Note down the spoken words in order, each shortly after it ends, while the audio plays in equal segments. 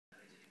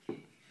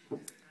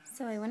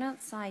So I went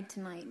outside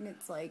tonight and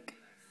it's like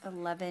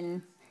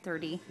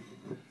 11:30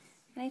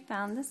 and I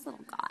found this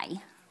little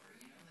guy.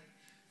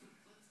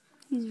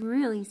 He's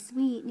really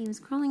sweet and he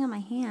was crawling on my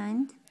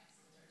hand.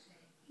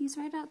 He's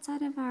right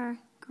outside of our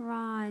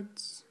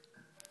garage.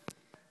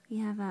 We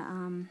have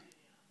a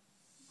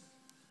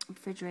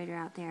refrigerator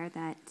out there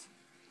that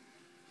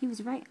he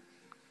was right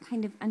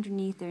kind of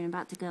underneath there and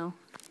about to go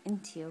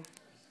into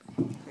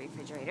the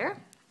refrigerator.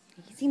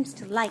 He seems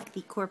to like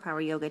the Core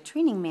Power Yoga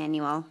training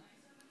manual.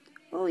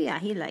 Oh yeah,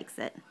 he likes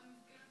it.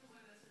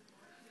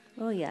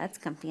 Oh yeah, it's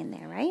comfy in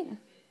there, right?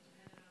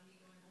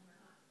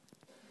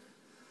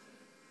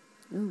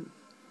 Ooh.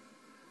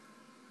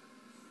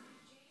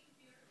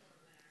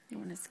 You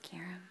want to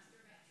scare him.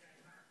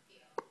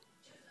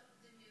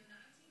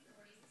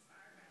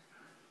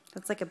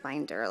 That's like a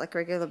binder, like a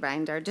regular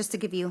binder, just to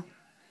give you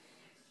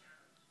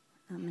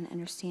an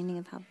understanding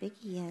of how big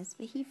he is.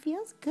 But he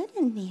feels good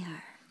in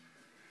there.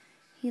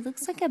 He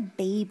looks like a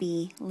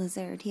baby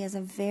lizard. He has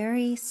a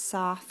very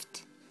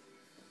soft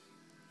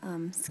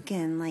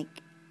skin. Like,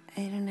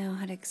 I don't know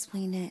how to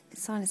explain it.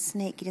 It's not a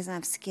snake. He doesn't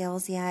have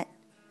scales yet.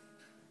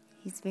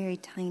 He's very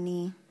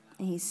tiny,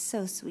 and he's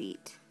so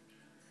sweet.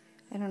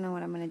 I don't know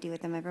what I'm going to do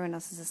with him. Everyone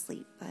else is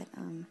asleep, but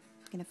I'm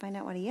going to find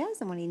out what he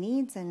is and what he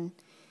needs and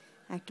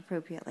act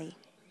appropriately.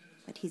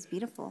 But he's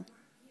beautiful.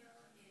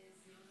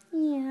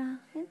 Yeah,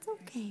 it's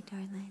okay,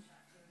 darling.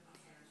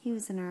 He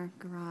was in our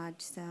garage,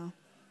 so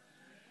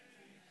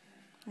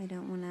I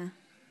don't want to...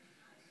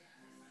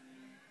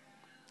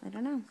 I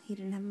don't know. He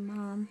didn't have a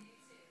mom.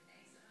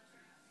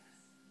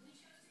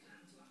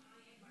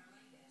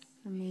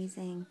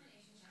 Amazing.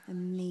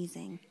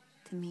 Amazing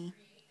to me.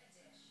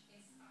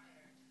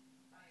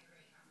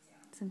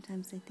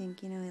 Sometimes I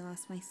think, I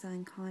lost my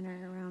son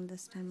Connor around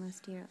this time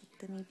last year. Like,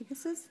 that maybe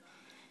this is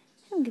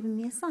him giving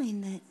me a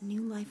sign that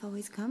new life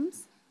always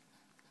comes.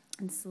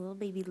 And it's a little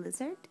baby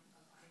lizard.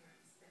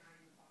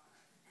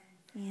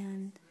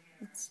 And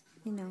it's,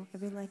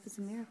 every life is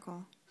a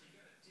miracle.